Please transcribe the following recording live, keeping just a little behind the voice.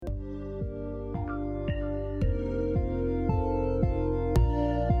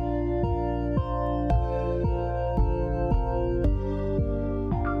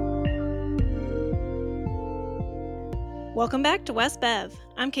Welcome back to West Bev.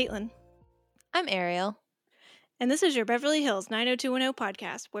 I'm Caitlin. I'm Ariel. And this is your Beverly Hills 90210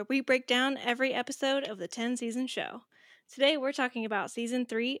 podcast, where we break down every episode of the 10-season show. Today we're talking about Season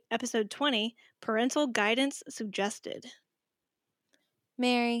 3, Episode 20, Parental Guidance Suggested.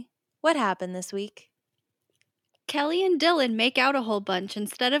 Mary, what happened this week? Kelly and Dylan make out a whole bunch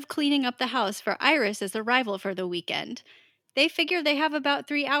instead of cleaning up the house for Iris's arrival for the weekend. They figure they have about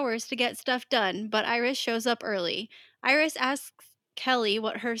 3 hours to get stuff done, but Iris shows up early. Iris asks Kelly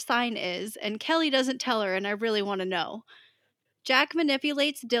what her sign is, and Kelly doesn't tell her, and I really want to know. Jack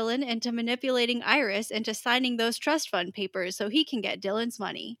manipulates Dylan into manipulating Iris into signing those trust fund papers so he can get Dylan's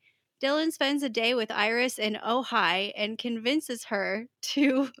money. Dylan spends a day with Iris in Ojai and convinces her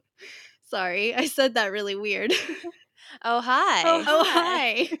to... Sorry, I said that really weird. Oh, hi. Oh,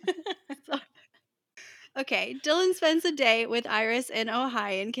 hi. Okay, Dylan spends a day with Iris in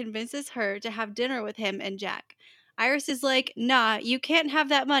Ojai and convinces her to have dinner with him and Jack. Iris is like, nah, you can't have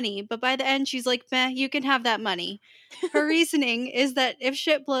that money, but by the end she's like, meh, you can have that money. Her reasoning is that if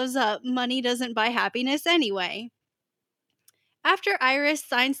shit blows up, money doesn't buy happiness anyway. After Iris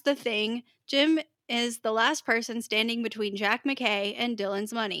signs the thing, Jim is the last person standing between Jack McKay and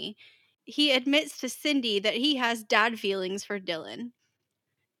Dylan's money. He admits to Cindy that he has dad feelings for Dylan.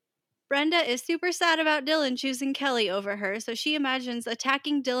 Brenda is super sad about Dylan choosing Kelly over her, so she imagines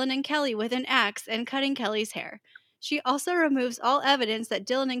attacking Dylan and Kelly with an axe and cutting Kelly's hair. She also removes all evidence that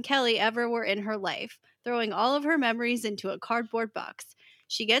Dylan and Kelly ever were in her life, throwing all of her memories into a cardboard box.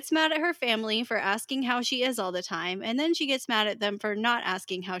 She gets mad at her family for asking how she is all the time, and then she gets mad at them for not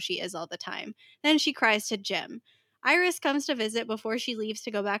asking how she is all the time. Then she cries to Jim. Iris comes to visit before she leaves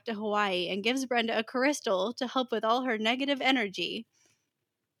to go back to Hawaii and gives Brenda a crystal to help with all her negative energy.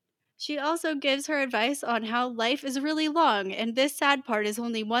 She also gives her advice on how life is really long, and this sad part is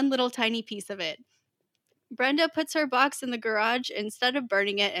only one little tiny piece of it. Brenda puts her box in the garage instead of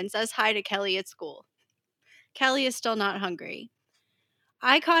burning it and says hi to Kelly at school. Kelly is still not hungry.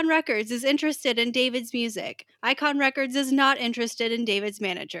 Icon Records is interested in David's music. Icon Records is not interested in David's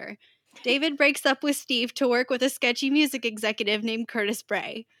manager. David breaks up with Steve to work with a sketchy music executive named Curtis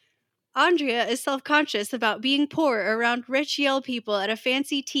Bray. Andrea is self-conscious about being poor around rich Yale people at a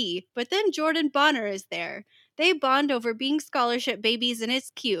fancy tea, but then Jordan Bonner is there. They bond over being scholarship babies and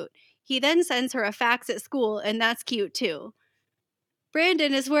it's cute. He then sends her a fax at school, and that's cute too.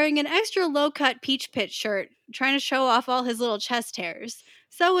 Brandon is wearing an extra low-cut peach pit shirt, trying to show off all his little chest hairs.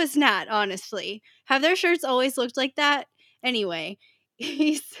 So is Nat, honestly. Have their shirts always looked like that? Anyway,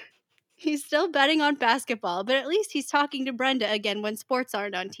 he's still betting on basketball, but at least he's talking to Brenda again when sports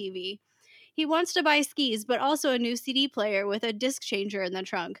aren't on TV. He wants to buy skis, but also a new CD player with a disc changer in the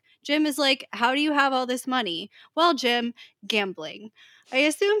trunk. Jim is like, how do you have all this money? Well, Jim, gambling. I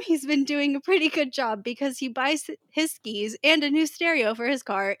assume he's been doing a pretty good job because he buys his skis and a new stereo for his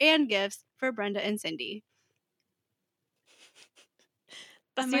car and gifts for Brenda and Cindy.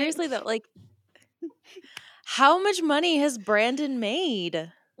 Seriously, though, like, how much money has Brandon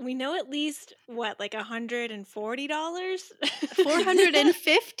made? We know at least, like $140?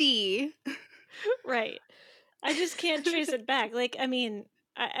 $450. Right. I just can't trace it back. Like, I mean,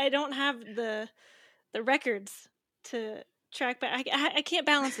 I don't have the records to track back. I can't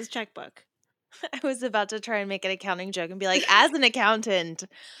balance this checkbook. I was about to try and make an accounting joke and be like, as an accountant,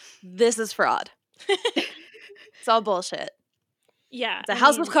 this is fraud. It's all bullshit. Yeah. It's a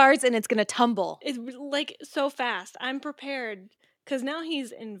house of cards and it's going to tumble. It's like so fast. I'm prepared because now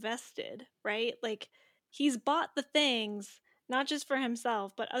he's invested, right? Like he's bought the things, not just for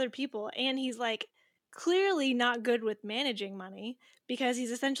himself, but other people. And he's like clearly not good with managing money because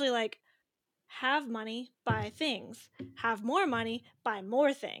he's essentially like, have money, buy things. Have more money, buy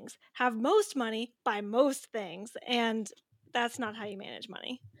more things. Have most money, buy most things. And that's not how you manage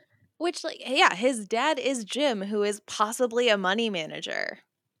money. Which, like, yeah, his dad is Jim, who is possibly a money manager.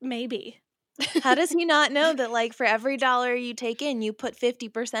 Maybe. How does he not know that, like, for every dollar you take in, you put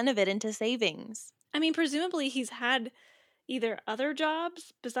 50% of it into savings? I mean, presumably he's had either other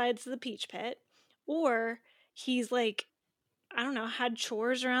jobs besides the peach pit, or he's like, I don't know, had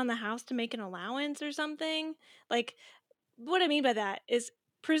chores around the house to make an allowance or something. Like, what I mean by that is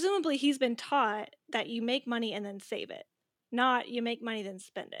presumably he's been taught that you make money and then save it, not you make money then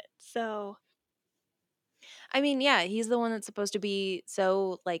spend it. So, I mean, yeah, he's the one that's supposed to be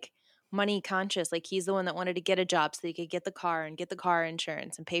so, like, money conscious. Like, he's the one that wanted to get a job so he could get the car and get the car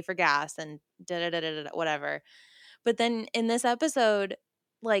insurance and pay for gas and da-da-da-da-da, whatever. But then in this episode,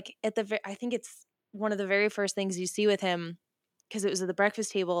 like, I think it's one of the very first things you see with him, because it was at the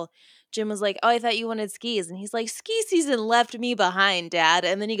breakfast table, Jim was like, oh, I thought you wanted skis. And he's like, ski season left me behind, Dad.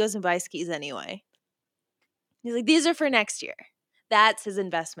 And then he goes and buys skis anyway. He's like, these are for next year. That's his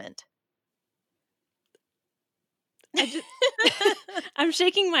investment. I just I'm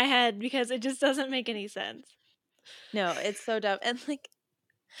shaking my head because it just doesn't make any sense. No, it's so dumb. And like,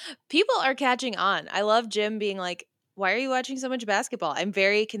 people are catching on. I love Jim being like, why are you watching so much basketball? I'm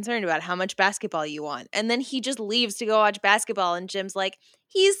very concerned about how much basketball you want. And then he just leaves to go watch basketball. And Jim's like,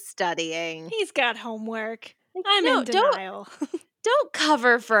 he's studying. He's got homework. Like, I'm no, in denial. don't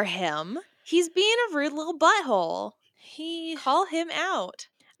cover for him. He's being a rude little butthole. He Call him out.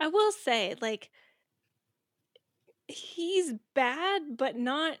 I will say, like, he's bad, but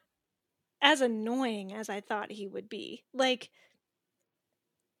not as annoying as I thought he would be. Like,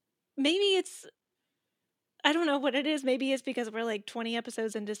 maybe it's I don't know what it is. Maybe it's because we're like 20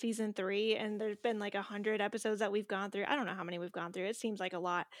 episodes into season 3 and there's been like 100 episodes that we've gone through. I don't know how many we've gone through. It seems like a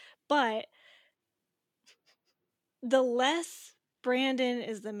lot. But the less Brandon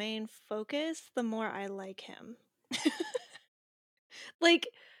is the main focus, the more I like him. Like,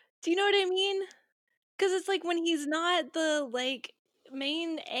 do you know what I mean? Because it's like when he's not the like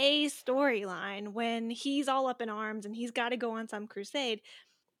main A storyline, when he's all up in arms and he's got to go on some crusade,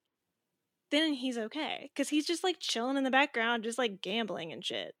 then he's okay. Because he's just like chilling in the background, just like gambling and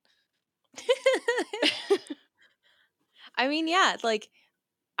shit. I mean, yeah, like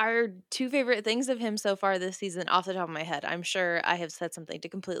our two favorite things of him so far this season, off the top of my head, I'm sure I have said something to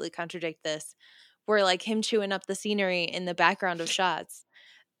completely contradict this, were like him chewing up the scenery in the background of shots.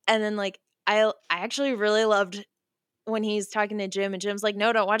 And then like I actually really loved when he's talking to Jim and Jim's like,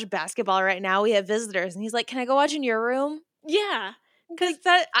 no, don't watch basketball right now. We have visitors. And he's like, can I go watch in your room? Yeah. Because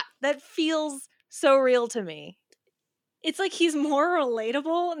Like that feels so real to me. it's like he's more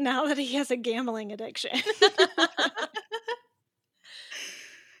relatable now that he has a gambling addiction.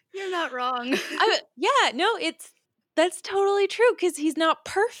 You're not wrong. Yeah, no, that's totally true because he's not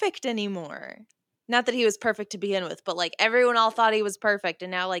perfect anymore. Not that he was perfect to begin with, but like everyone all thought he was perfect,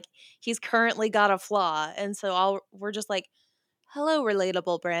 and now like he's currently got a flaw, and so we're just like, "Hello,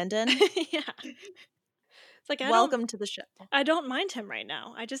 relatable Brandon. Yeah. It's like Welcome to the show." I don't mind him right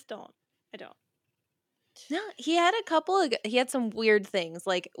now. I just don't. I don't. No, he had he had some weird things,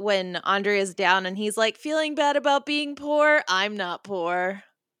 like when Andrea's down and he's like feeling bad about being poor. I'm not poor.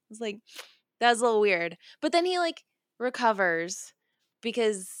 It's like that was a little weird. But then he like recovers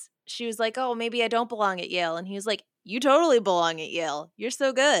because she was like, "Oh, maybe I don't belong at Yale." And he was like, "You totally belong at Yale. You're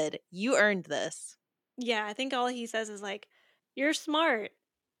so good. You earned this." Yeah, I think all he says is like, "You're smart.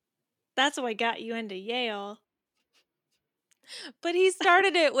 That's what got you into Yale." But he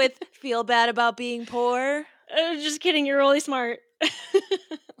started it with feel bad about being poor. Just kidding. You're really smart.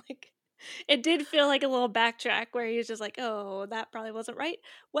 Like, it did feel like a little backtrack where he was just like, "Oh, that probably wasn't right."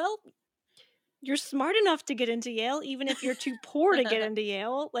 Well, you're smart enough to get into Yale, even if you're too poor to get into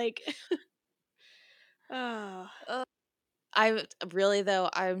Yale. Like, oh, I really though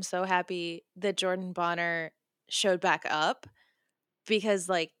I'm so happy that Jordan Bonner showed back up because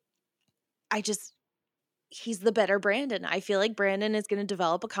like I just he's the better Brandon. I feel like Brandon is going to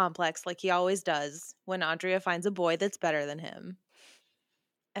develop a complex like he always does when Andrea finds a boy that's better than him.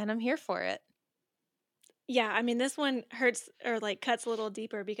 And I'm here for it. yeah. I mean, this one hurts or like cuts a little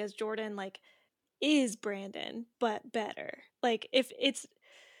deeper because Jordan like is Brandon, but better. Like, if it's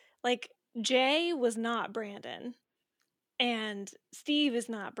like Jay was not Brandon and Steve is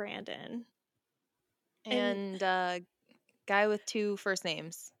not Brandon. And And guy with two first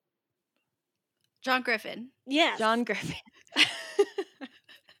names. John Griffin. yes, John Griffin.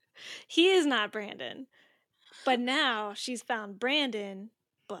 he is not Brandon. But now she's found Brandon,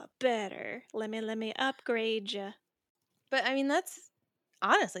 but better. Let me upgrade ya. But I mean that's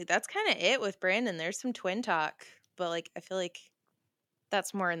honestly that's kind of it with Brandon. There's some twin talk, but like I feel like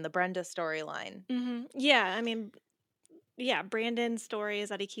that's more in the Brenda storyline. Yeah, I mean, yeah, Brandon's story is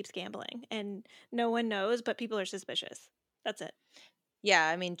that he keeps gambling and no one knows, but people are suspicious. That's it. Yeah,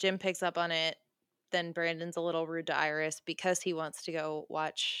 I mean Jim picks up on it. Then Brandon's a little rude to Iris because he wants to go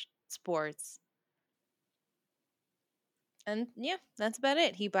watch sports. And yeah, that's about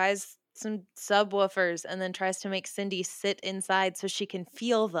it. He buys some subwoofers and then tries to make Cindy sit inside so she can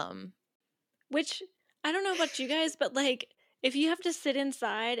feel them. Which I don't know about you guys, but like if you have to sit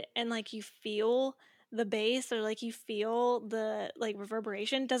inside and like you feel the bass or like you feel the like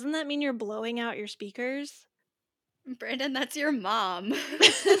reverberation, doesn't that mean you're blowing out your speakers? Brandon, that's your mom.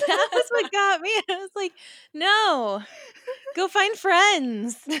 That was what got me. I was like, no, go find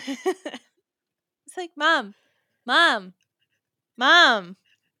friends. It's like, mom, mom, mom,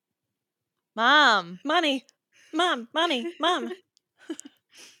 mom. Mommy, mommy, mom.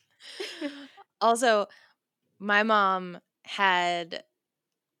 Also, my mom had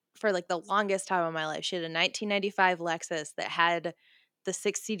for like the longest time of my life. She had a 1995 Lexus that had the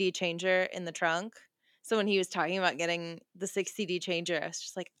 6 CD changer in the trunk. So when he was talking about getting the 6 CD changer, I was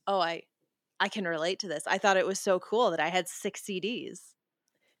just like, oh, I can relate to this. I thought it was so cool that I had 6 CDs.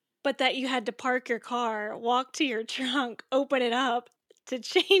 But that you had to park your car, walk to your trunk, open it up to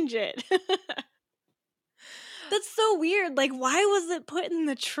change it. That's so weird. Like, why was it put in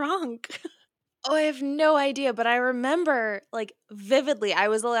the trunk? Oh, I have no idea, but I remember like vividly, I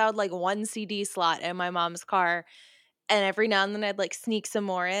was allowed like 1 CD slot in my mom's car. And every now and then I'd like sneak some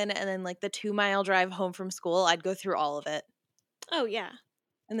more in. And then like the 2-mile drive home from school, I'd go through all of it. Oh, yeah.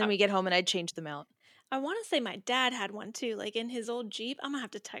 And then we get home and I'd change them out. I want to say my dad had one too, like in his old Jeep. I'm gonna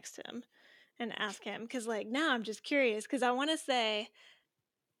have to text him and ask him because, like, now I'm just curious because I want to say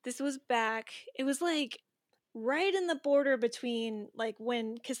this was back, it was like right in the border between like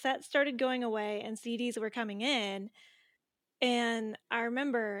when cassettes started going away and CDs were coming in. And I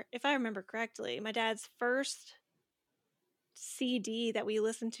remember, if I remember correctly, my dad's first CD that we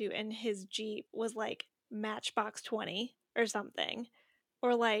listened to in his Jeep was like Matchbox 20 or something,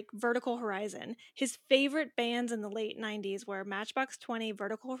 or like Vertical Horizon. His favorite bands in the late 90s were Matchbox 20,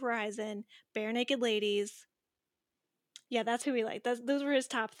 Vertical Horizon, Bare Naked Ladies. Yeah, that's who he liked. Those were his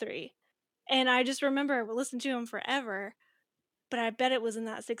top 3. And I just remember listening to him forever, but I bet it was in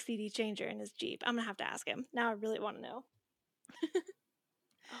that 6 CD changer in his Jeep. I'm going to have to ask him. Now I really want to know.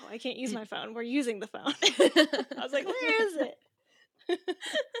 Oh, I can't use my phone. We're using the phone. I was like, where is it?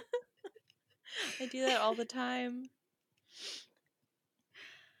 I do that all the time.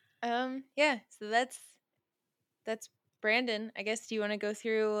 Yeah, so that's Brandon. I guess do you want to go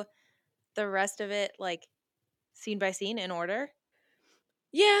through the rest of it like scene by scene in order?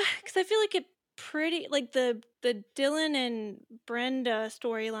 Yeah, because I feel like it pretty like the Dylan and Brenda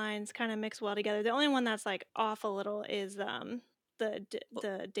storylines kind of mix well together. The only one that's like off a little is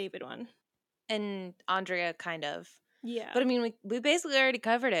the David one. And Andrea kind of. Yeah. But I mean, we basically already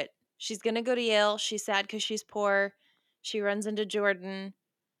covered it. She's going to go to Yale. She's sad because she's poor. She runs into Jordan.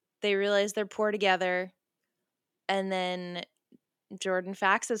 They realize they're poor together. And then Jordan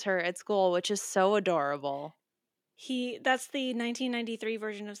faxes her at school, which is so adorable. That's the 1993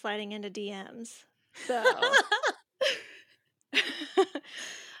 version of sliding into DMs. So, Oh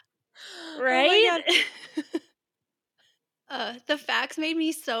my right? god. The facts made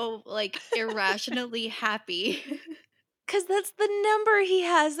me so like irrationally happy. Because that's the number he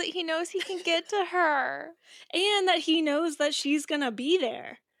has that he knows he can get to her. And that he knows that she's going to be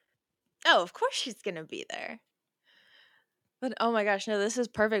there. Oh, of course she's going to be there. But oh my gosh, no, this is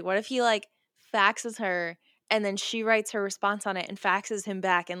perfect. What if he like faxes her and then she writes her response on it and faxes him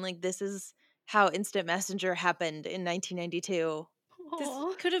back? And like, this is how Instant Messenger happened in 1992. This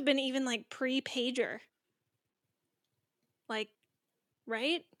Aw. could have been even like pre-pager. Like,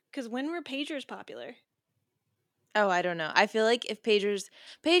 right? Because when were pagers popular? Oh, I don't know. I feel like if pagers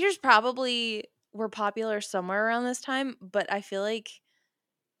probably were popular somewhere around this time, but I feel like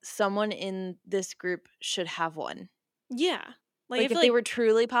someone in this group should have one. Yeah. Like, I Like feel if they like, were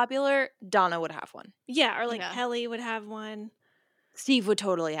truly popular, Donna would have one. yeah, or like Yeah. Kelly would have one. Steve would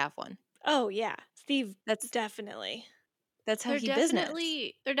totally have one. Oh, yeah. Steve, That's definitely. that's how They're he business.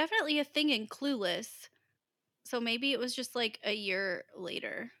 definitely a thing in Clueless. So maybe it was just like a year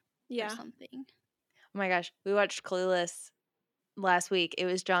later or Yeah. something. Oh my gosh, we watched Clueless last week. It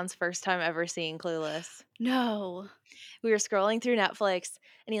was John's first time ever seeing Clueless. No. We were scrolling through Netflix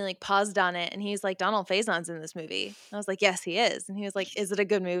and he like paused on it and he was like, Donald Faison's in this movie. And I was like, yes, he is. And he was like, is it a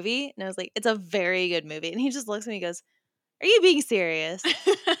good movie? And I was like, it's a very good movie. And he just looks at me and goes, are you being serious?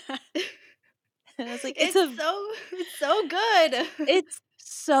 And I was like, It's so good. it's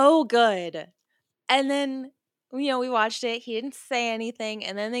so good. And then, we watched it. He didn't say anything.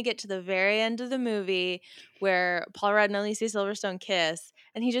 And then they get to the very end of the movie where Paul Rudd and Alicia Silverstone kiss.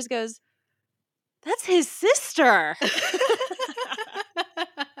 And he just goes, that's his sister.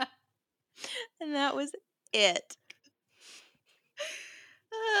 And that was it.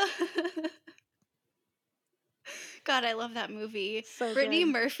 God, I love that movie. So Brittany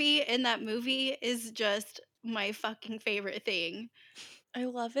good. Murphy in that movie is just my fucking favorite thing. I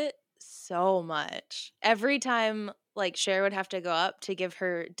love it so much. Every time like Cher would have to go up to give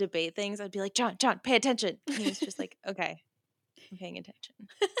her debate things, I'd be like, John, pay attention. And he was just like, okay, I'm paying attention.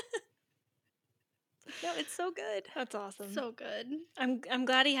 No, it's so good. That's awesome. So good. I'm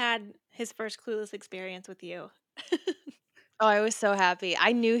glad he had his first Clueless experience with you. Oh, I was so happy.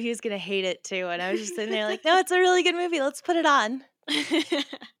 I knew he was going to hate it too. And I was just sitting there like, no, it's a really good movie. Let's put it on.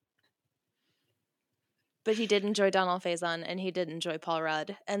 But he did enjoy Donald Faison and he did enjoy Paul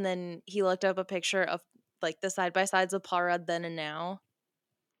Rudd. And then he looked up a picture of like the side by sides of Paul Rudd then and now.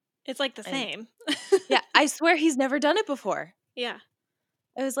 It's like the And same. yeah, I swear he's never done it before. Yeah.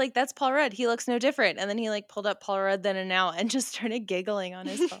 I was like, that's Paul Rudd. He looks no different. And then he like pulled up Paul Rudd then and now and just started giggling on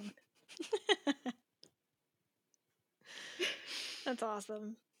his phone. That's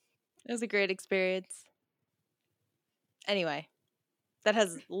awesome. It was a great experience. Anyway, that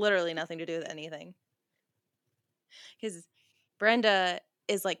has literally nothing to do with anything. Because Brenda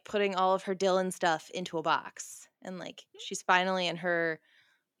is like putting all of her Dylan stuff into a box. And like she's finally in her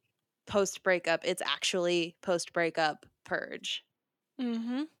post breakup. It's actually post breakup purge.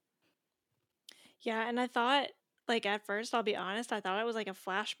 Mm-hmm. Yeah, and I thought, like, at first, I'll be honest, I thought it was like a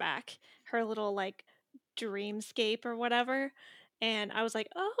flashback, her little, like, dreamscape or whatever. And I was like,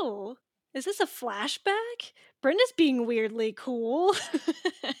 oh, is this a flashback? Brenda's being weirdly cool.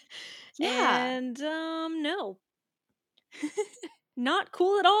 Yeah. And, no. Not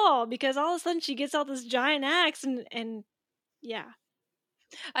cool at all, because all of a sudden she gets out this giant axe and yeah.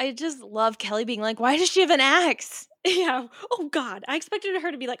 I just love Kelly being like, why does she have an axe? Yeah. Oh God. I expected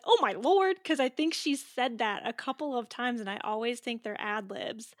her to be like, "Oh my lord," because I think she's said that a couple of times, and I always think they're ad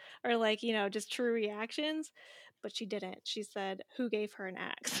libs or like just true reactions. But she didn't. She said, "Who gave her an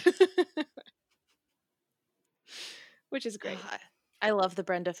axe?" Which is great. I love the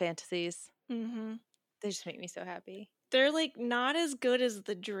Brenda fantasies. Hmm. They just make me so happy. They're like not as good as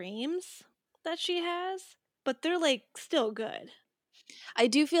the dreams that she has, but they're like still good. I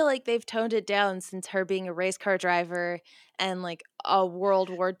do feel like they've toned it down since her being a race car driver and like a World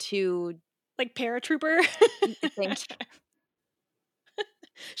War II. Like paratrooper. Thank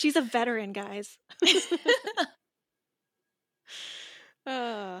She's a veteran, guys. you.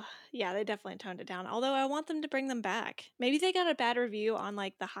 Yeah, they definitely toned it down. Although I want them to bring them back. Maybe they got a bad review on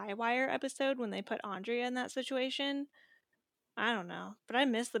like the High Wire episode when they put Andrea in that situation. I don't know, but I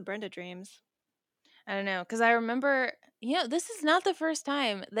miss the Brenda dreams. I don't know, because I remember, this is not the first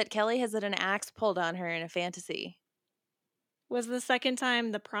time that Kelly has had an axe pulled on her in a fantasy. Was the second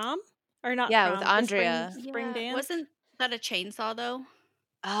time the prom or not Yeah, with prom? The spring Andrea. spring Yeah, dance. wasn't that a chainsaw though?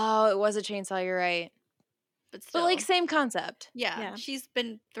 Oh, it was a chainsaw, you're right. But But like still, same concept. yeah, Yeah, she's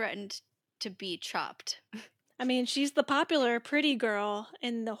been threatened to be chopped. I mean she's the popular pretty girl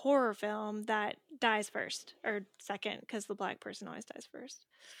in the horror film that dies first or second because the black person always dies first.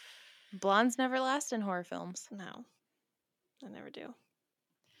 Blondes never last in horror films. No, I never do.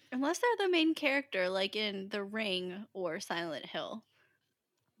 Unless they're the main character, like in The Ring or Silent Hill.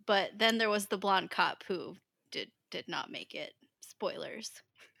 But then there was the blonde cop who did not make it. Spoilers.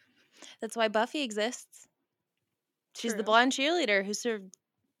 That's why Buffy exists. She's the True. blonde cheerleader who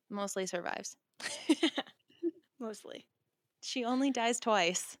mostly survives. Mostly. She only dies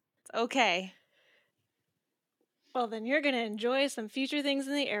twice. It's okay. Well, then you're going to enjoy some future things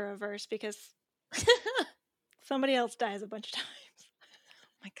in the Arrowverse because somebody else dies a bunch of times.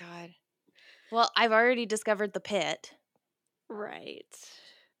 My God. Well, I've already discovered the pit. Right.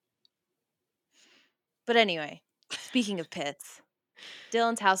 But anyway, speaking of pits,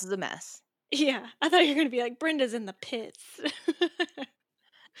 Dylan's house is a mess. Yeah. I thought you were going to be like, Brenda's in the pits.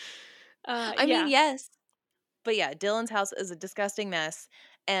 I mean, Yeah. yes. But yeah, Dylan's house is a disgusting mess.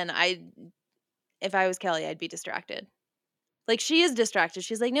 And if I was Kelly, I'd be distracted. Like, she is distracted.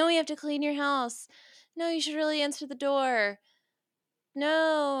 She's like, no, we have to clean your house. No, you should really answer the door.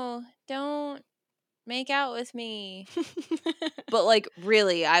 No, don't make out with me. But like,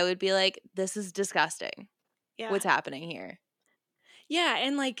 really, I would be like, this is disgusting. Yeah. What's happening here? Yeah.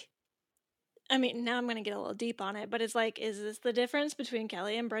 And like, I mean, now I'm going to get a little deep on it, but it's like, is this the difference between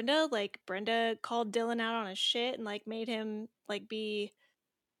Kelly and Brenda? Like, Brenda called Dylan out on his shit and like made him like be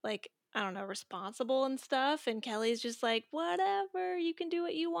like, I don't know, responsible and stuff. And Kelly's just like, whatever, you can do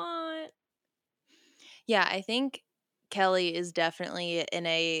what you want. Yeah, I think Kelly is definitely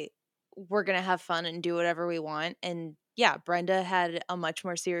in we're going to have fun and do whatever we want. And yeah, Brenda had a much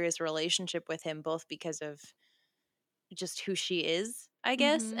more serious relationship with him, both because of just who she is, I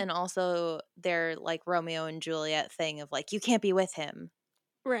guess, Mm-hmm. and also their like Romeo and Juliet thing of like, you can't be with him.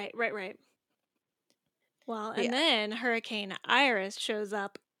 Right, right, right. Well, But and yeah. then Hurricane Iris shows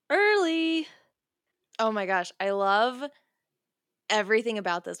up early. Oh my gosh, I love everything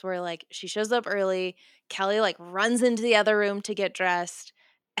about this where like she shows up early, Kelly like runs into the other room to get dressed,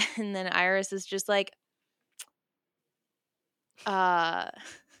 and then Iris is just like uh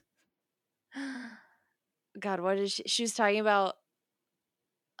God, what is she was talking about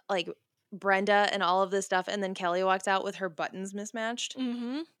like Brenda and all of this stuff, and then Kelly walks out with her buttons mismatched.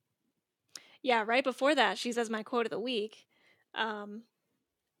 Mm-hmm. Yeah, right before that, she says my quote of the week. And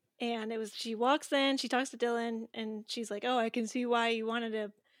it was she walks in, she talks to Dylan, and she's like, "Oh, I can see why you wanted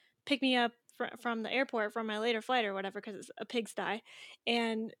to pick me up from the airport from my later flight or whatever because it's a pigsty,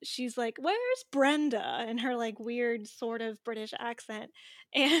 and she's like, "Where's Brenda?" in her like weird sort of British accent,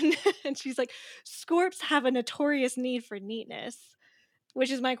 and and she's like, "Scorps have a notorious need for neatness." Which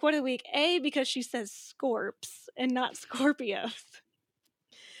is my quote of the week. A, because she says scorps and not Scorpios.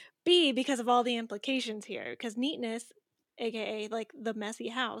 B, because of all the implications here. Because neatness, aka like the messy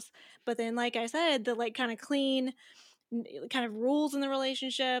house. But then, like I said, the like kind of clean, kind of rules in the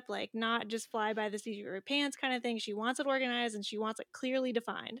relationship, like not just fly by the seat of your pants kind of thing. She wants it organized and she wants it clearly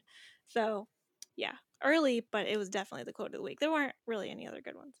defined. So, yeah, early, but it was definitely the quote of the week. There weren't really any other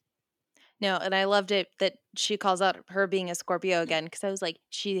good ones. No, and I loved it that she calls out her being a Scorpio again because I was like,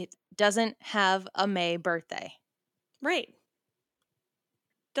 she doesn't have a May birthday. Right.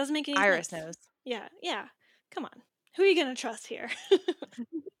 Doesn't make any Iris sense. knows. Yeah, yeah. Come on. Who are you going to trust here?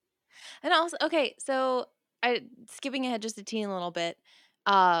 And also, okay, so I skipping ahead just a teeny little bit,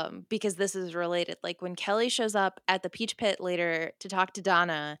 because this is related. Like when Kelly shows up at the Peach Pit later to talk to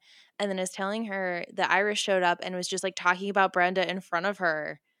Donna, and then is telling her that Iris showed up and was just like talking about Brenda in front of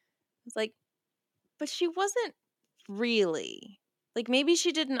her. It's like, but she wasn't really. Like maybe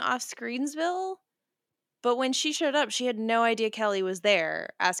she did an off screensville, but when she showed up, she had no idea Kelly was there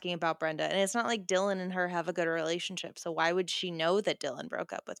asking about Brenda. And it's not like Dylan and her have a good relationship. So why would she know that Dylan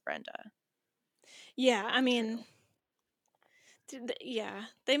broke up with Brenda? Yeah, I mean, True. yeah,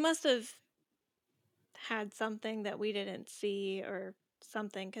 they must have had something that we didn't see or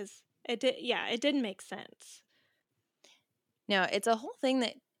something because it did. Yeah, it didn't make sense. No, it's a whole thing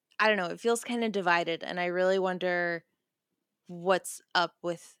that I don't know, it feels kind of divided. And I really wonder what's up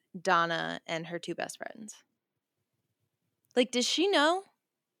with Donna and her two best friends. Like, does she know?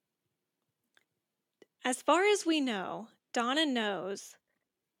 As far as we know, Donna knows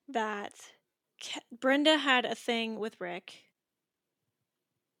that Brenda had a thing with Rick,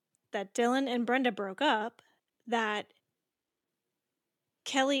 that Dylan and Brenda broke up, that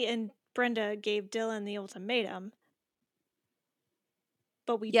Kelly and Brenda gave Dylan the ultimatum,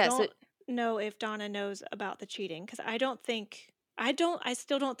 but we Yeah, so don't know if Donna knows about the cheating because I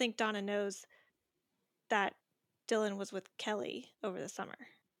still don't think Donna knows that Dylan was with Kelly over the summer.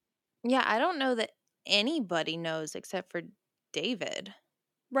 yeah, I don't know that anybody knows except for David.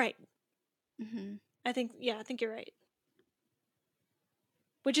 Right. Mhm. I think you're right.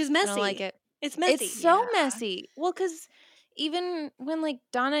 Which is I don't like messy. it. It's It's messy. so Yeah. messy. Well, because even when like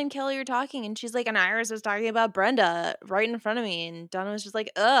Donna and Kelly are talking and she's like, and Iris was talking about Brenda right in front of me, and Donna was just like,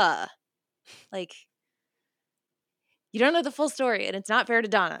 ugh. Like, you don't know the full story, and it's not fair to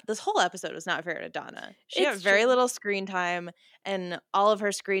Donna. This whole episode was not fair to Donna. She got It's very true. little screen time, and all of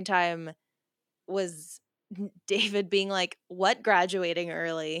her screen time was David being like, "What, graduating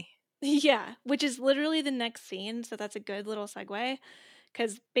early?" Yeah, which is literally the next scene, so that's a good little segue.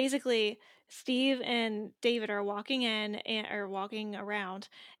 Because basically, Steve and David are walking in and are walking around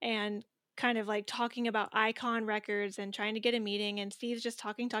and kind of like talking about icon records and trying to get a meeting. And Steve's just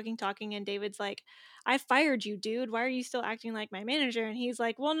talking, talking, talking. And David's like, "I fired you, dude. Why are you still acting like my manager?" And he's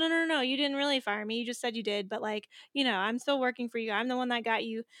like, "Well, no, no, no. You didn't really fire me. You just said you did. But like, I'm still working for you. I'm the one that got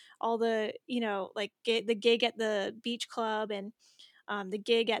you all the, like the gig at the beach club and the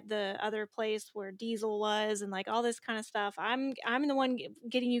gig at the other place where Diesel was and like all this kind of stuff. I'm the one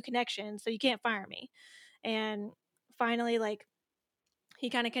getting you connections, so you can't fire me." And finally, like he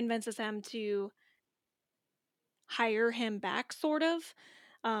kind of convinces him to hire him back, sort of,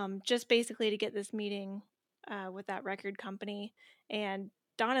 just basically to get this meeting with that record company. And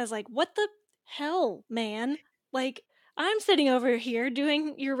Donna's like, "What the hell, man? Like, I'm sitting over here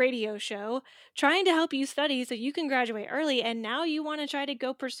doing your radio show, trying to help you study so you can graduate early, and now you want to try to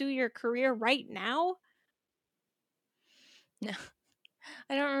go pursue your career right now?" No,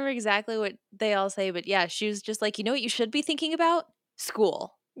 I don't remember exactly what they all say, but yeah, she was just like, "You know what you should be thinking about?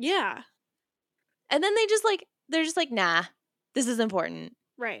 School." Yeah, And then they're just like, "Nah, this is important."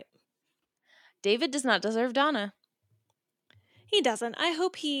 right. David does not deserve Donna. He doesn't. I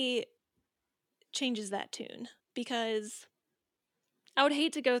hope he changes that tune because I would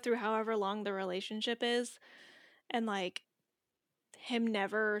hate to go through however long the relationship is and like him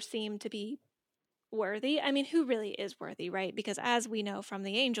never seem to be worthy. I mean, who really is worthy, right? Because as we know from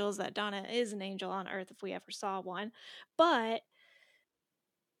the angels, that Donna is an angel on earth if we ever saw one. But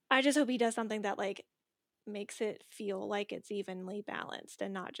I just hope he does something that like makes it feel like it's evenly balanced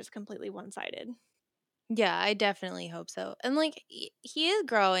and not just completely one sided. Yeah, I definitely hope so. And like he is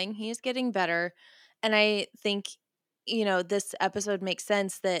growing, he's getting better. And I think, this episode makes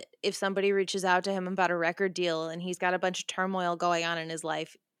sense that if somebody reaches out to him about a record deal and he's got a bunch of turmoil going on in his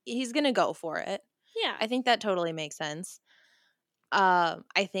life, he's going to go for it. Yeah. I think that totally makes sense.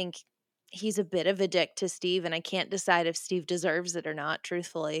 I think he's a bit of a dick to Steve, and I can't decide if Steve deserves it or not,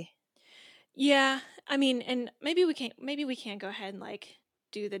 truthfully. Yeah, I mean, and maybe we can't go ahead and like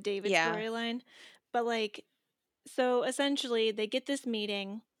do the David Yeah. storyline, but like so essentially they get this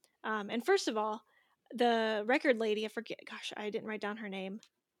meeting, and first of all, the record lady, I forget, gosh, I didn't write down her name.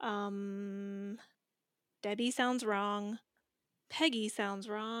 Um, Debbie sounds wrong. Peggy sounds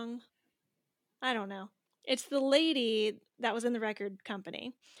wrong. I don't know. It's the lady that was in the record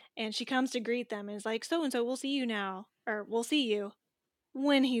company, and she comes to greet them and is like, "So and so, we'll see you now, or we'll see you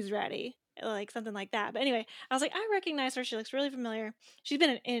when he's ready," like something like that. But anyway, I was like, I recognize her. She looks really familiar. She's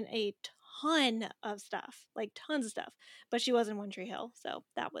been in a ton of stuff, like tons of stuff, but she was in One Tree Hill, so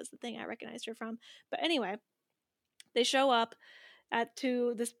that was the thing I recognized her from. But anyway, they show up at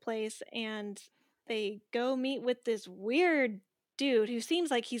to this place and they go meet with this weird dude who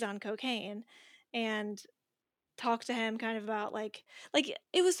seems like he's on cocaine and talk to him kind of about like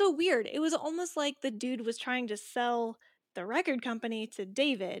it was so weird. It was almost like the dude was trying to sell the record company to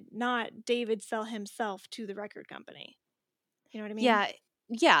David, not David sell himself to the record company. You know what I mean? Yeah.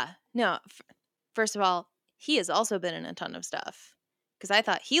 Yeah. No, first of all, he has also been in a ton of stuff because I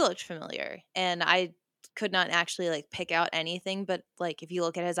thought he looked familiar and I could not actually like pick out anything. But like, if you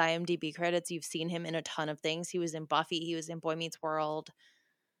look at his IMDb credits, you've seen him in a ton of things. He was in Buffy, he was in Boy Meets World.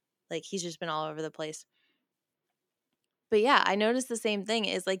 Like, he's just been all over the place. But yeah, I noticed the same thing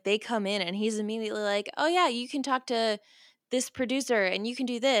is like they come in and he's immediately like, "Oh yeah, you can talk to this producer and you can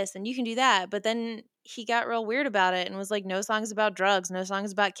do this and you can do that." But then he got real weird about it and was like, "No songs about drugs, no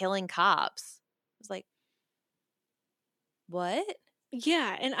songs about killing cops." I was like, "What?"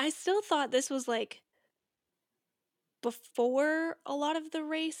 Yeah, and I still thought this was like before a lot of the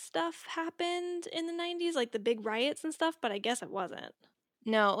race stuff happened in the 90s, like the big riots and stuff, but I guess it wasn't.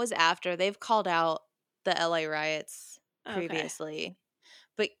 No, it was after. They've called out the LA riots Okay. previously.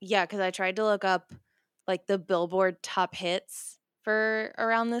 But yeah, cuz I tried to look up like the Billboard top hits for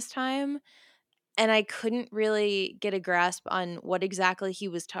around this time. And I couldn't really get a grasp on what exactly he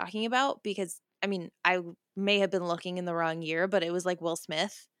was talking about because, I mean, may have been looking in the wrong year, but it was like Will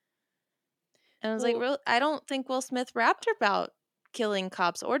Smith. And I was like, Well, "Real I don't think Will Smith rapped about killing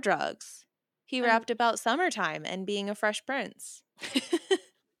cops or drugs. He I'm rapped about summertime and being a fresh prince."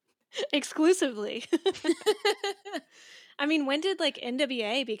 exclusively. I mean, when did like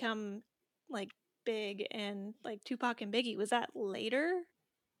NWA become like big and like Tupac and Biggie? Was that later?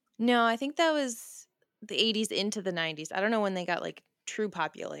 No, I think that was the 80s into the 90s. I don't know when they got like true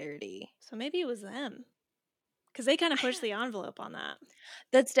popularity. So maybe it was them because they kind of pushed the envelope on that.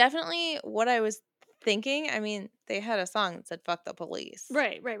 That's definitely what I was thinking. I mean, they had a song that said "fuck the police."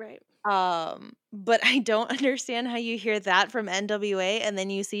 Right, right, right. But I don't understand how you hear that from NWA and then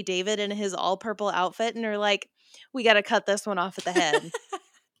you see David in his all purple outfit and are like, "We gotta cut this one off at the head."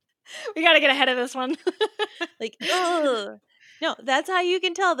 We got to get ahead of this one. Like, ugh. No, that's how you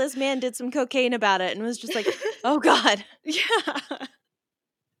can tell this man did some cocaine about it and was just like, "Oh god." Yeah.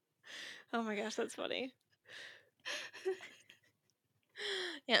 Oh my gosh, that's funny.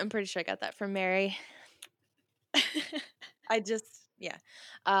 Yeah, I'm pretty sure I got that from Mary. I just yeah.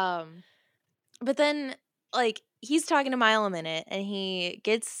 Um, but then like he's talking to Mile a minute and he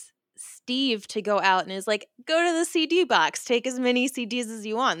gets Steve to go out and is like, "Go to the CD box, take as many CDs as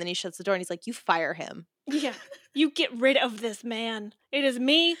you want." And then he shuts the door and he's like, "You fire him." Yeah. You get rid of this man. It is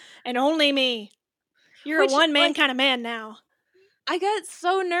me and only me. You're a Which one man like kind of man now. I got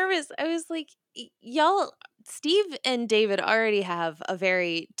so nervous. I was like, Y'all, Steve and David already have a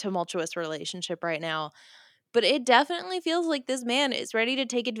very tumultuous relationship right now, but it definitely feels like this man is ready to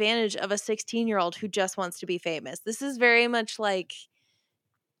take advantage of a 16-year-old who just wants to be famous. This is very much like,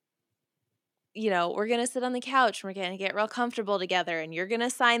 we're going to sit on the couch and we're going to get real comfortable together and you're going to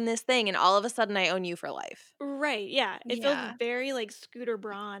sign this thing and all of a sudden I own you for life. Right. Yeah. It feels Yeah. very like Scooter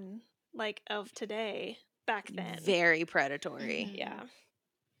Braun, like of today, back then. Very predatory. Mhm. Yeah.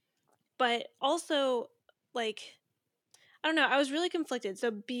 But also, like, I don't know. I was really conflicted. So,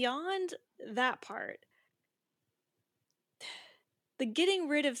 beyond that part, the getting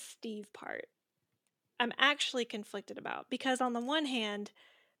rid of Steve part, I'm actually conflicted about because, on the one hand,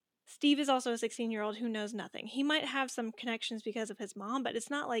 Steve is also a 16-year-old who knows nothing. He might have some connections because of his mom, but it's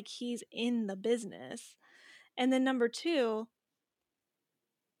not like he's in the business. And then, number two,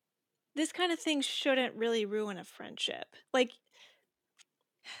 this kind of thing shouldn't really ruin a friendship. Like,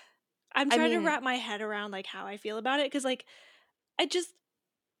 I'm I trying to mean, wrap my head around like how I feel about it because, like, I just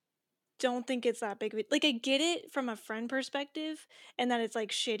don't think it's that big of a, like, I get it from a friend perspective and that it's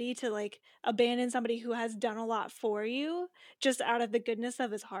like shitty to like abandon somebody who has done a lot for you just out of the goodness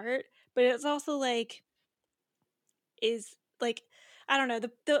of his heart, but it's also like is like I don't know.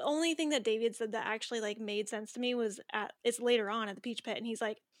 The only thing that David said that actually like made sense to me was it's later on at the Peach Pit, and he's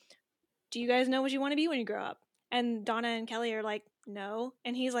like, "Do you guys know what you want to be when you grow up?" And Donna and Kelly are like, "No,"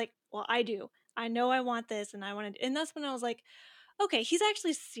 and he's like, "Well, I do. I know I want this, and I want to." And that's when I was like, "Okay, he's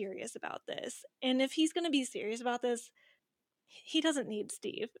actually serious about this. And if he's gonna be serious about this, he doesn't need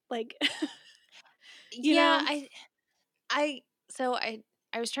Steve." Like, you Yeah, know? I so I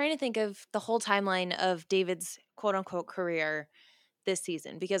was trying to think of the whole timeline of David's quote unquote career this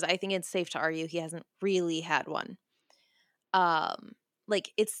season because I think it's safe to argue he hasn't really had one. Um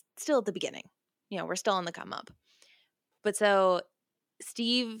like it's still at the beginning. You know, we're still on the come up. But so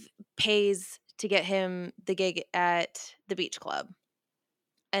Steve pays to get him the gig at the beach club.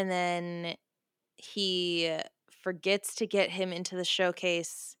 And then he forgets to get him into the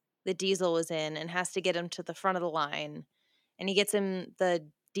showcase that Diesel was in and has to get him to the front of the line. And he gets him the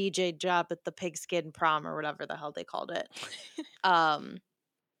DJ job at the pigskin prom or whatever the hell they called it. Um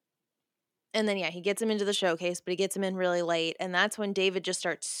and then yeah, he gets him into the showcase, but he gets him in really late, and that's when David just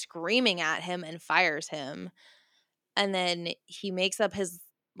starts screaming at him and fires him. And then he makes up his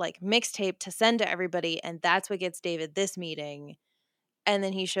like mixtape to send to everybody, and that's what gets David this meeting. And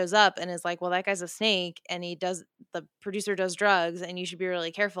then he shows up and is like, "Well, that guy's a snake, and the producer does drugs, and you should be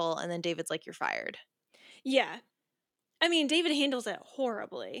really careful." And then David's like, "You're fired." Yeah. I mean, David handles it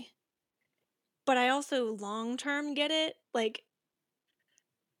horribly, but I also long term get it. Like,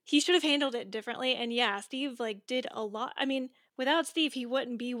 he should have handled it differently. And yeah, Steve like did a lot. I mean, without Steve, he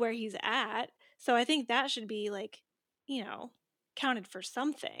wouldn't be where he's at. So I think that should be like, you know, counted for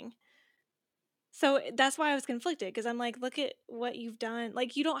something. So that's why I was conflicted because I'm like, look at what you've done.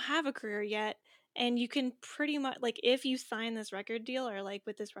 Like, you don't have a career yet. And you can pretty much, like, if you sign this record deal or like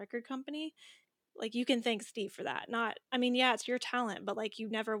with this record company, like, you can thank Steve for that. Not, I mean, yeah, it's your talent, but like, you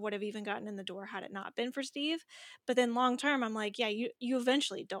never would have even gotten in the door had it not been for Steve. But then long term, I'm like, yeah, you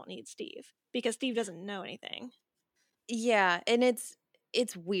eventually don't need Steve because Steve doesn't know anything. Yeah, and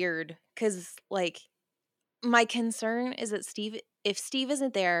it's weird cuz like my concern is that if Steve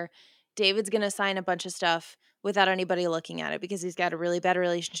isn't there, David's going to sign a bunch of stuff without anybody looking at it because he's got a really bad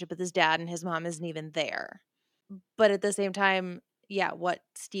relationship with his dad and his mom isn't even there. But at the same time, yeah, what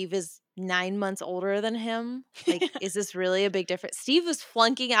Steve is 9 months older than him? Like, is this really a big difference? Steve was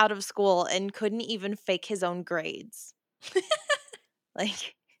flunking out of school and couldn't even fake his own grades.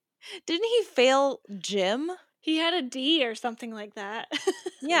 Like, didn't he fail gym? He had a D or something like that.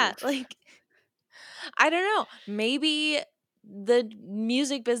 Yeah, like I don't know. Maybe the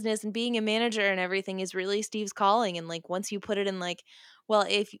music business and being a manager and everything is really Steve's calling. And like once you put it in like, well,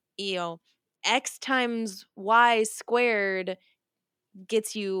 if you know, X times Y squared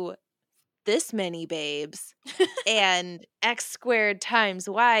gets you this many babes and X squared times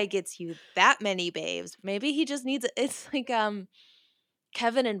Y gets you that many babes. Maybe he just needs it's like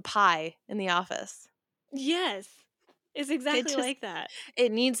Kevin and Pi in the office. Yes, it's It exactly just like that.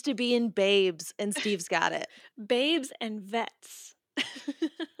 it needs to be in babes and Steve's got it. Babes and vets.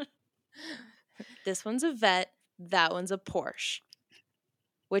 This one's a vet, that one's a Porsche.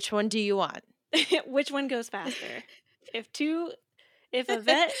 Which one do you want? Which one goes faster? If two, if a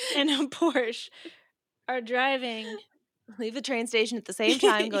vet and a Porsche are driving, Leave the train station at the same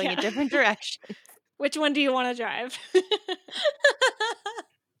time going in yeah. different directions. Which one do you want to drive?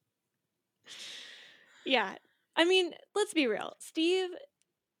 Yeah. I mean, let's be real. Steve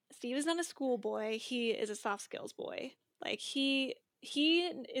is not a schoolboy. He is a soft skills boy. Like he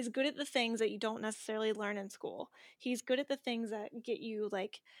is good at the things that you don't necessarily learn in school. He's good at the things that get you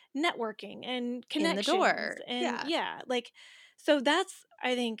like networking and In the connections door. and Yeah. yeah, like so that's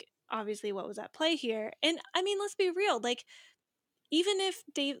I think obviously what was at play here. And I mean, let's be real. Like even if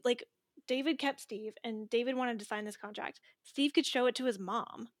David kept Steve and David wanted to sign this contract, Steve could show it to his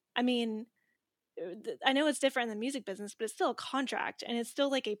mom. I mean, I know it's different in the music business, but it's still a contract and it's still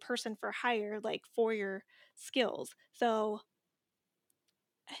like a person for hire, like for your skills. So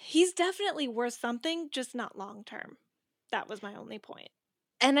he's definitely worth something, just not long term. That was my only point.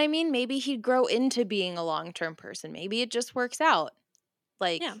 And I mean, maybe he'd grow into being a long term person. Maybe it just works out.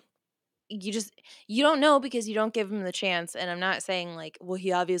 Like, Yeah. you just, you don't know because you don't give him the chance. And I'm not saying, like, well,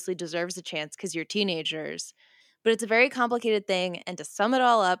 he obviously deserves a chance because you're teenagers, but it's a very complicated thing. And to sum it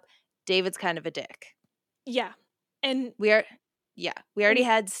all up, David's kind of a dick. Yeah. And We are, yeah, we already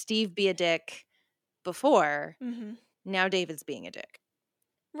and had Steve be a dick before. mhm. Now David's being a dick.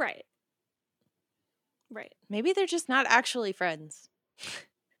 Right. Right. Maybe they're just not actually friends.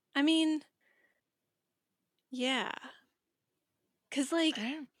 I mean, yeah. Cuz I like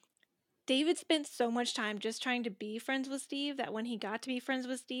don't David spent so much time just trying to be friends with Steve that when he got to be friends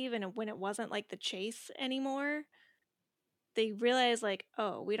with Steve and when it wasn't like the chase anymore, they realize like,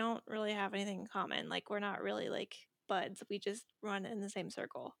 oh, we don't really have anything in common. Like we're not really like buds. We just run in the same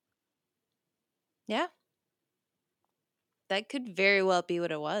circle. Yeah. That could very well be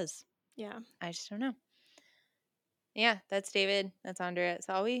what it was. Yeah. I just don't know. Yeah, that's David. That's Andrea.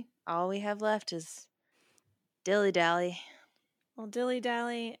 So all we have left is Dilly Dally. Well, Dilly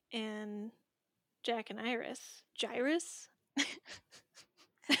Dally and Jack and Iris. Gyrus?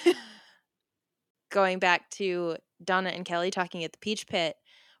 Going back to Donna and Kelly talking at the Peach Pit,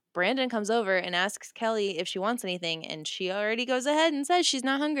 Brandon comes over and asks Kelly if she wants anything, and she already goes ahead and says she's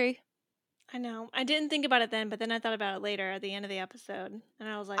not hungry. I know. I didn't think about it then, but then I thought about it later at the end of the episode. And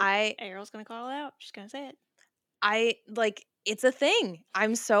I was like, I Ariel's going to call it out. She's going to say it. like it's a thing.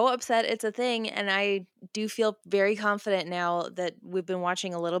 I'm so upset it's a thing, and I do feel very confident now that we've been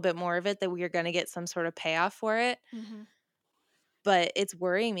watching a little bit more of it that we are going to get some sort of payoff for it. Mm-hmm. But it's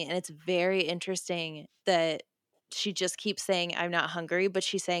worrying me, and it's very interesting that she just keeps saying I'm not hungry, but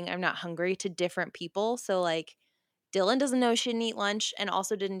she's saying I'm not hungry to different people. So like Dylan doesn't know she didn't eat lunch and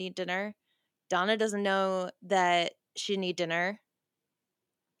also didn't eat dinner. Donna doesn't know that she didn't eat dinner.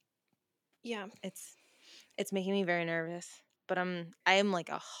 Yeah. It's making me very nervous. But I am like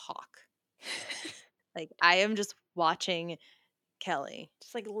a hawk. Like I am just watching Kelly.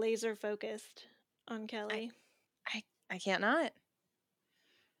 Just like laser focused on I Kelly. I can't not.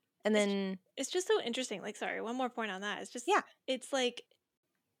 And It's then it's just so interesting. Like, sorry, one more point on that. It's just yeah. it's like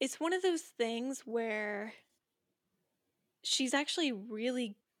it's one of those things where she's actually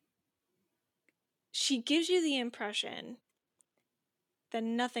really she gives you the impression that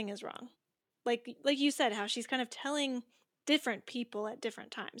nothing is wrong. Like you said, how she's kind of telling different people at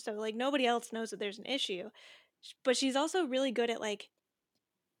different times. So like nobody else knows that there's an issue. But she's also really good at like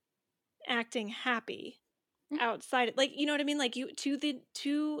acting happy Mm. outside, like, you know what I mean, like you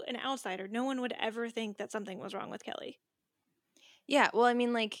to an outsider no one would ever think that something was wrong with Kelly. Yeah, well, I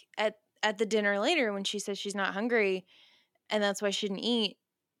mean like at the dinner later when she says she's not hungry and that's why she didn't eat,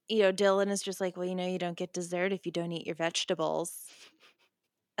 Dylan is just like, "Well, you don't get dessert if you don't eat your vegetables."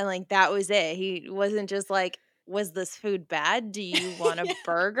 And like that was it. He wasn't just like, "Was this food bad? Do you want a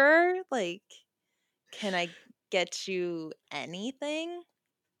burger? Like, can I get you anything?"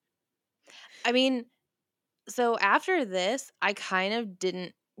 I mean, so after this, I kind of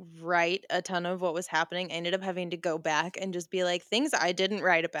didn't write a ton of what was happening. I ended up having to go back and just be like, things I didn't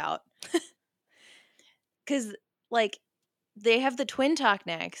write about. Cause like they have the twin talk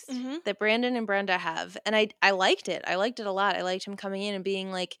next Mm-hmm. that Brandon and Brenda have. And I liked it. I liked it a lot. I liked him coming in and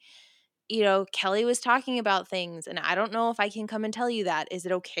being like, Kelly was talking about things and I don't know if I can come and tell you that. Is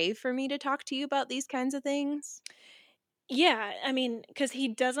it okay for me to talk to you about these kinds of things? Yeah, I mean, because he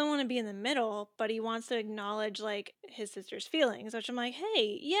doesn't want to be in the middle, but he wants to acknowledge like his sister's feelings, which I'm like,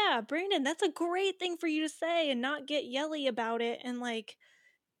 hey, yeah, Brandon, that's a great thing for you to say and not get yelly about it and like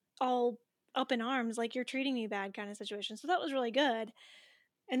all up in arms, like you're treating me bad kind of situation. So that was really good.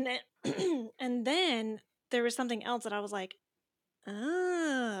 And then and then there was something else that I was like,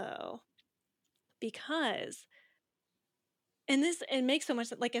 oh, because and this it makes so much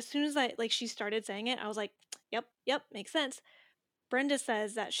sense. Like as soon as I like she started saying it, I was like, yep, makes sense. Brenda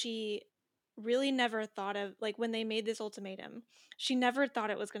says that she really never thought of like when they made this ultimatum, she never thought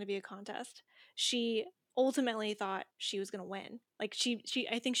it was going to be a contest. She ultimately thought she was going to win. Like she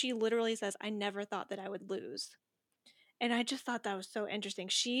I think she literally says I never thought that I would lose. And I just thought that was so interesting.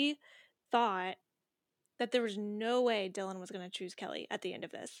 She thought that there was no way Dylan was going to choose Kelly at the end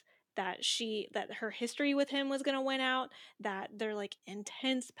of this. That her history with him was going to win out, that their like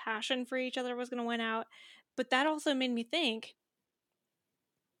intense passion for each other was going to win out. But that also made me think,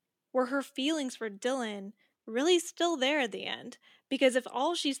 were her feelings for Dylan really still there at the end? Because if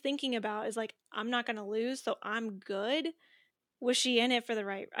all she's thinking about is like, I'm not going to lose, so I'm good, was she in it for the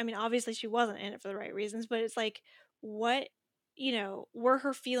right? I mean, obviously she wasn't in it for the right reasons, but it's like, what, were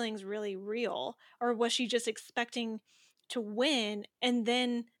her feelings really real? Or was she just expecting to win and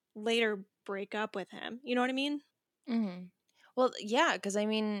then later break up with him? You know what I mean? Hmm. Well, yeah, because I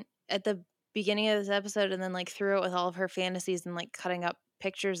mean, at the beginning of this episode, and then like through it with all of her fantasies and like cutting up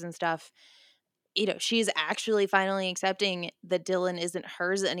pictures and stuff, she's actually finally accepting that Dylan isn't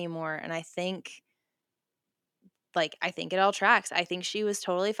hers anymore. And I think it all tracks. I think she was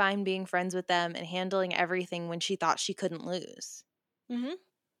totally fine being friends with them and handling everything when she thought she couldn't lose. Mm-hmm.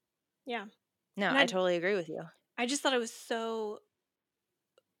 Yeah. No, And I totally agree with you. I just thought it was so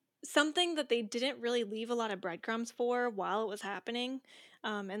something that they didn't really leave a lot of breadcrumbs for while it was happening,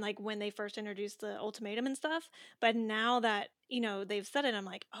 and like when they first introduced the ultimatum and stuff. But now that they've said it, I'm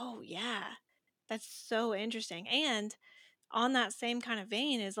like, oh yeah, that's so interesting. And on that same kind of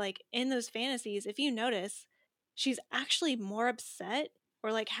vein is like in those fantasies, if you notice, she's actually more upset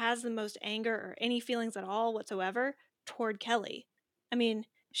or like has the most anger or any feelings at all whatsoever toward Kelly. I mean,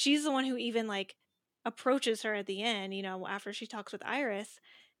 she's the one who even like approaches her at the end, you know, after she talks with Iris.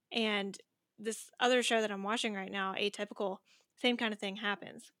 And this other show that I'm watching right now, Atypical, same kind of thing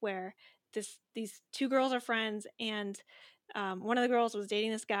happens where these two girls are friends, and one of the girls was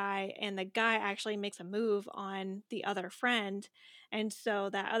dating this guy, and the guy actually makes a move on the other friend. And so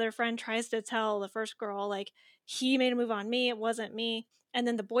that other friend tries to tell the first girl, like, he made a move on me, it wasn't me. And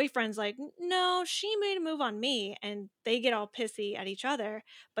then the boyfriend's like, no, she made a move on me. And they get all pissy at each other.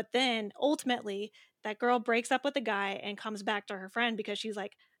 But then ultimately, that girl breaks up with the guy and comes back to her friend because she's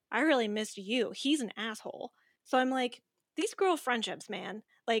like, I really missed you. He's an asshole. So I'm like, these girl friendships, man,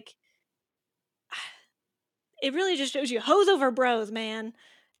 like, it really just shows you hoes over bros, man.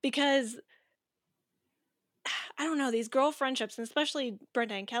 Because I don't know, these girl friendships, and especially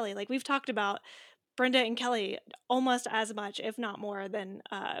Brenda and Kelly, like we've talked about Brenda and Kelly almost as much, if not more, than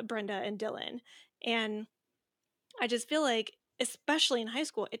Brenda and Dylan. And I just feel like, especially in high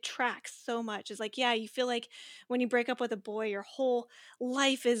school, it tracks so much. It's like, yeah, you feel like when you break up with a boy, your whole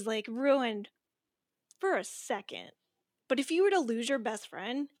life is like ruined for a second. But if you were to lose your best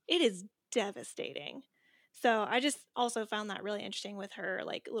friend, it is devastating. So I just also found that really interesting with her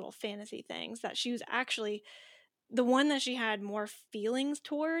like little fantasy things, that she was actually the one that she had more feelings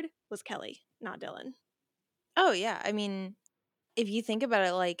toward was Kelly, not Dylan. Oh, yeah. I mean, if you think about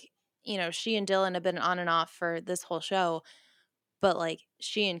it, like, she and Dylan have been on and off for this whole show, but like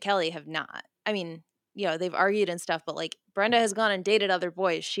she and Kelly have not. I mean, they've argued and stuff, but like Brenda has gone and dated other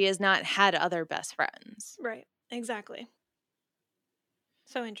boys. She has not had other best friends. Right. Exactly.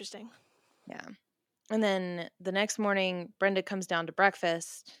 So interesting. Yeah. And then the next morning, Brenda comes down to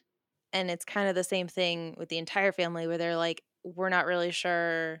breakfast, and it's kind of the same thing with the entire family where they're like, we're not really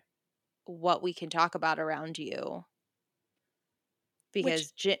sure what we can talk about around you Which,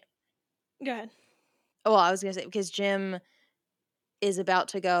 because Jim, go ahead. well, I was going to say, because Jim is about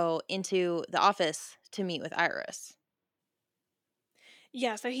to go into the office to meet with Iris.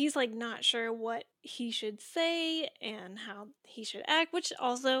 Yeah, so he's like not sure what he should say and how he should act, which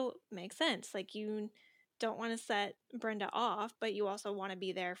also makes sense. Like, you don't want to set Brenda off, but you also want to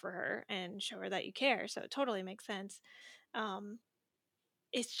be there for her and show her that you care. So it totally makes sense. Um,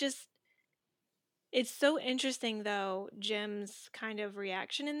 it's just it's so interesting, though, Jim's kind of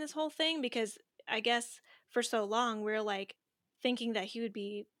reaction in this whole thing, because I guess for so long we're like thinking that he would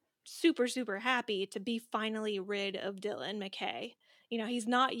be super, super happy to be finally rid of Dylan McKay. You know, he's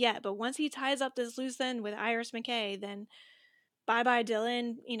not yet, but once he ties up this loose end with Iris McKay, then bye bye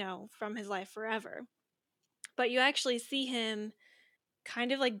Dylan, you know, from his life forever. But you actually see him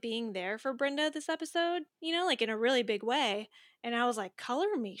kind of like being there for Brenda this episode, you know, like in a really big way. And I was like,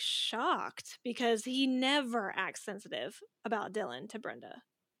 color me shocked, because he never acts sensitive about Dylan to Brenda.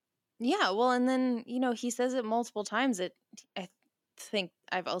 Yeah, well, and then, he says it multiple times. I think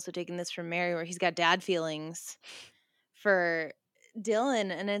I've also taken this from Mary where he's got dad feelings for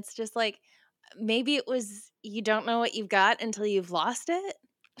Dylan. And it's just like, maybe it was you don't know what you've got until you've lost it.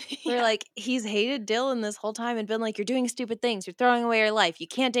 Where Yeah. like he's hated Dylan this whole time and been like, you're doing stupid things, you're throwing away your life, you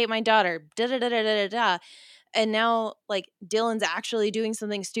can't date my daughter, da da da da da da da. And now like Dylan's actually doing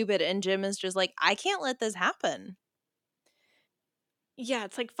something stupid and Jim is just like, I can't let this happen. Yeah,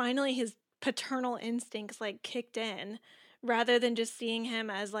 it's like finally his paternal instincts like kicked in, rather than just seeing him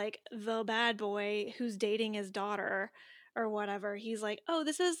as like the bad boy who's dating his daughter or whatever. He's like, oh,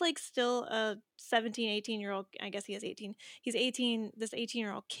 this is like still a 17, 18-year-old. I guess he has 18. He's 18, this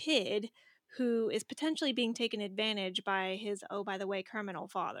 18-year-old kid who is potentially being taken advantage by his, oh, by the way, criminal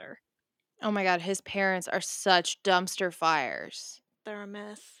father. Oh my god, his parents are such dumpster fires. They're a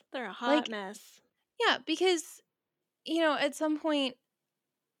mess. They're a hot Like, mess. yeah, because at some point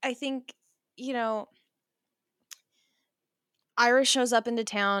I think, you know, Iris shows up into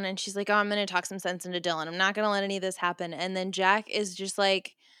town and she's like, "Oh, I'm going to talk some sense into Dylan. I'm not going to let any of this happen." And then Jack is just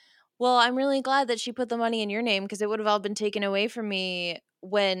like, "Well, I'm really glad that she put the money in your name because it would have all been taken away from me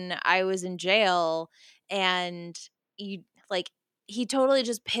when I was in jail." And you like he totally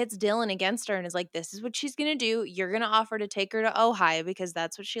just pits Dylan against her and is like, "This is what she's going to do. You're going to offer to take her to Ojai because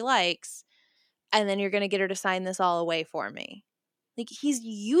that's what she likes, and then you're going to get her to sign this all away for me." Like he's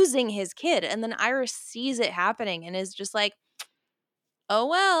using his kid, and then Iris sees it happening and is just like, "Oh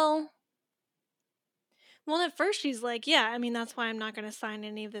well." Well, at first she's like, yeah, I mean, that's why I'm not going to sign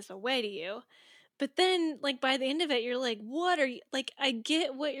any of this away to you. But then, like, by the end of it, you're like, what are you, like, I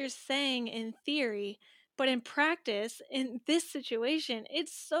get what you're saying in theory, but in practice, in this situation,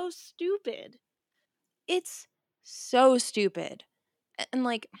 it's so stupid. It's so stupid. And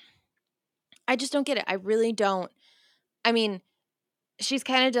like I just don't get it. I really don't. I mean, she's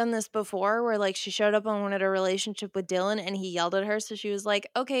kind of done this before where like she showed up and wanted a relationship with Dylan and he yelled at her. So she was like,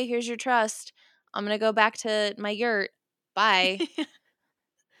 okay, here's your trust. I'm going to go back to my yurt. Bye.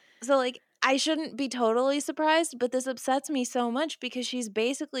 So like, I shouldn't be totally surprised, but this upsets me so much because she's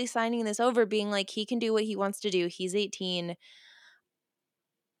basically signing this over, being like, he can do what he wants to do. He's 18.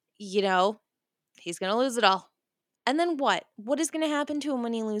 You know, he's going to lose it all. And then what? What is going to happen to him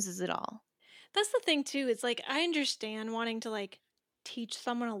when he loses it all? That's the thing too. It's like I understand wanting to like teach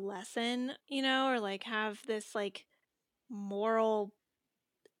someone a lesson, you know, or like have this like moral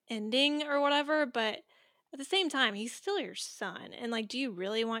ending or whatever, but at the same time, he's still your son. And like, do you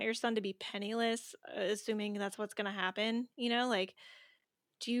really want your son to be penniless, assuming that's what's going to happen? You know, like,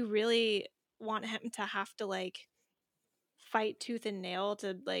 do you really want him to have to like fight tooth and nail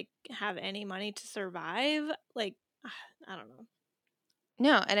to like have any money to survive? Like, I don't know.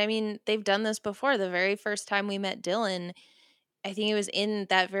 No. And I mean, they've done this before. The very first time we met Dylan, I think it was in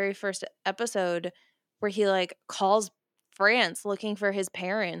that very first episode where he like calls France looking for his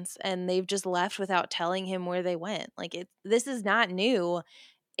parents and they've just left without telling him where they went. Like this is not new.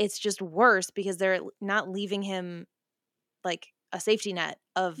 It's just worse because they're not leaving him like a safety net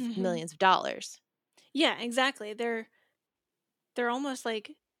of Hmm. millions of dollars. Yeah, exactly. They're almost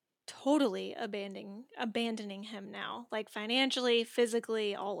like totally abandoning him now, like financially,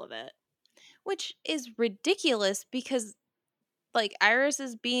 physically, all of it. Which is ridiculous because like Iris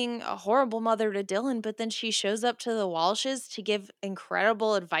is being a horrible mother to Dylan, but then she shows up to the Walshes to give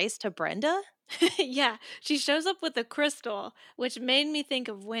incredible advice to Brenda. Yeah, she shows up with a crystal, which made me think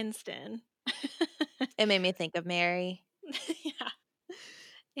of Winston. It made me think of Mary. Yeah.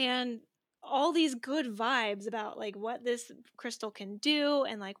 And all these good vibes about like what this crystal can do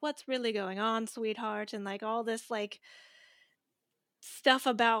and like what's really going on, sweetheart, and like all this like stuff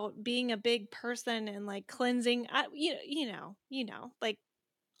about being a big person and like cleansing, like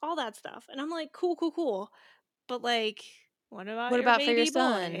all that stuff. And I'm like, cool, cool, cool. But like, what about What your about for your baby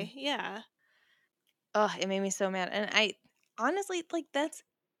son? boy? Yeah. Oh, it made me so mad. And I honestly like that's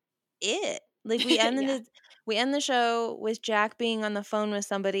it. Like we end the show with Jack being on the phone with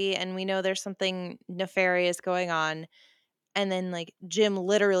somebody and we know there's something nefarious going on. And then like Jim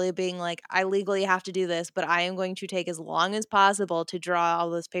literally being like, I legally have to do this, but I am going to take as long as possible to draw all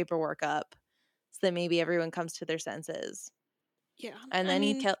this paperwork up so that maybe everyone comes to their senses. Yeah. And I then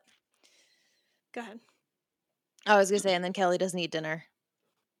mean, go ahead. I was gonna say, and then Kelly doesn't eat dinner.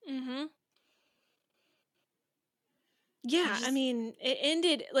 Mm-hmm. I Yeah, I just mean, it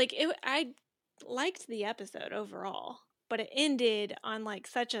ended like I liked the episode overall, but it ended on like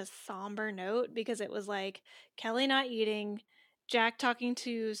such a somber note because it was like Kelly not eating, Jack talking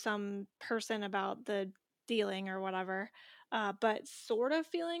to some person about the dealing or whatever, but sort of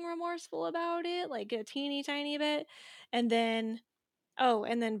feeling remorseful about it, like a teeny tiny bit, and then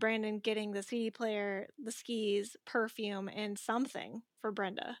and then Brandon getting the CD player, the skis, perfume, and something for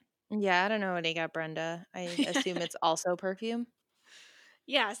Brenda. yeah, I don't know what he got Brenda. I assume it's also perfume.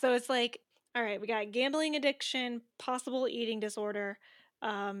 Yeah, so it's like, all right, we got gambling addiction, possible eating disorder,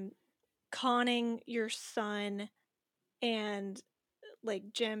 um, conning your son, and like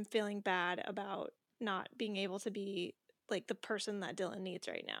Jim feeling bad about not being able to be like the person that Dylan needs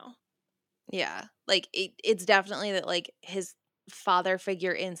right now. Yeah. Like it's definitely that like his father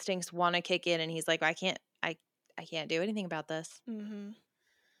figure instincts want to kick in and he's like, I can't do anything about this. Mm-hmm.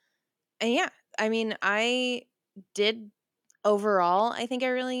 And yeah, I mean, I did overall, I think I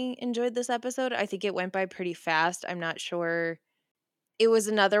really enjoyed this episode. I think it went by pretty fast. I'm not sure. It was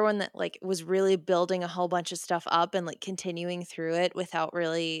another one that like was really building a whole bunch of stuff up and like continuing through it without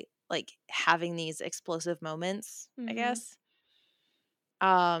really like having these explosive moments, I Mm-hmm. guess.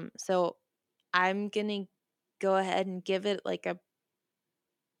 So I'm gonna go ahead and give it like a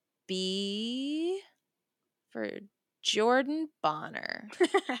B for Jordan Bonner.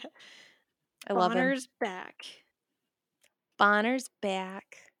 I love him. Bonner's back. Bonner's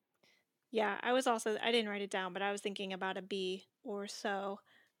back. Yeah, I didn't write it down, but I was thinking about a B or so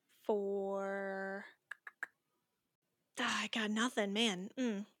for. I got nothing, man.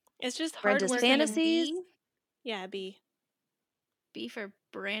 It's just hard Brenda's You said a working. fantasies. B? Yeah, B. B for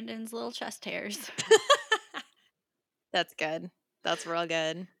Brandon's little chest hairs. That's good. That's real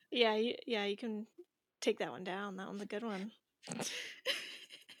good. Yeah, you can take that one down. That one's a good one.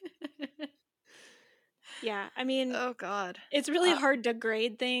 Yeah, I mean, Oh God. it's really hard to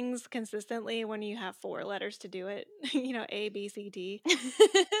grade things consistently when you have 4 letters to do it. A, B, C, D.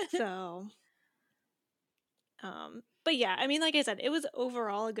 So, but yeah, I mean, like I said, it was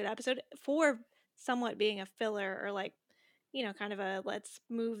overall a good episode for somewhat being a filler or like kind of a let's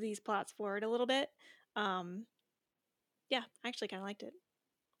move these plots forward a little bit. Yeah, I actually kind of liked it.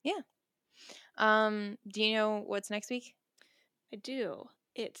 Yeah. Do you know what's next week? I do.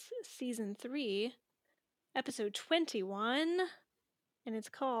 It's season 3, episode 21, and it's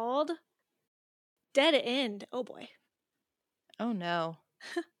called Dead End. Oh boy. Oh no.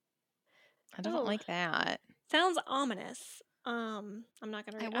 I don't Oh, like that. sounds ominous. I'm not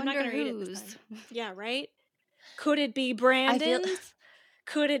gonna. I I'm not wonder gonna read it this whose. time. Yeah, right. Could it be I feel Brandon's?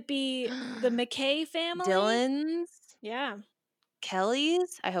 Could it be the McKay family? Dylan's, Yeah.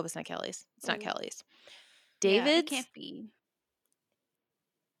 Kelly's. I hope it's not Kelly's. It's not Oh, Kelly's. Yeah, it David's. can't be.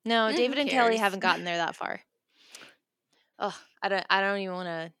 No, Who David and Kelly cares? haven't gotten there that far. Oh, I don't even want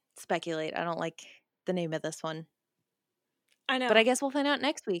to speculate. I don't like the name of this one. I know. But I guess we'll find out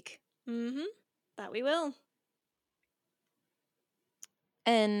next week. Mm-hmm. That we will.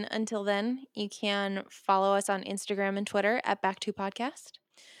 And until then, you can follow us on Instagram and Twitter at Back2Podcast.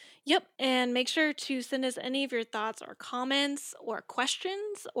 Yep, and make sure to send us any of your thoughts or comments or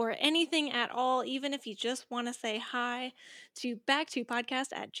questions or anything at all, even if you just want to say hi, to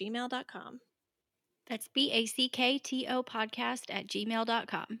back2podcast@gmail.com. That's BACKTO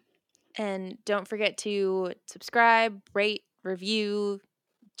podcast@gmail.com. And don't forget to subscribe, rate, review,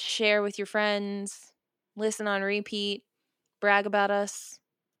 share with your friends, listen on repeat, brag about us,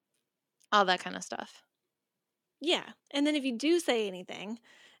 all that kind of stuff. Yeah, and then if you do say anything,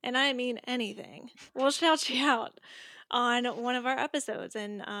 and I mean anything, we'll shout you out on one of our episodes.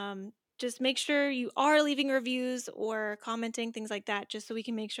 And just make sure you are leaving reviews or commenting, things like that, just so we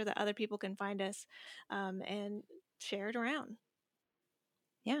can make sure that other people can find us and share it around.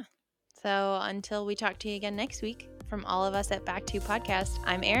 Yeah. So until we talk to you again next week, from all of us at Back2Podcast,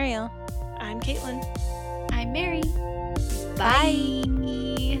 I'm Ariel. I'm Caitlin. I'm Mary. Bye.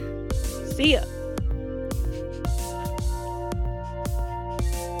 Bye. See ya.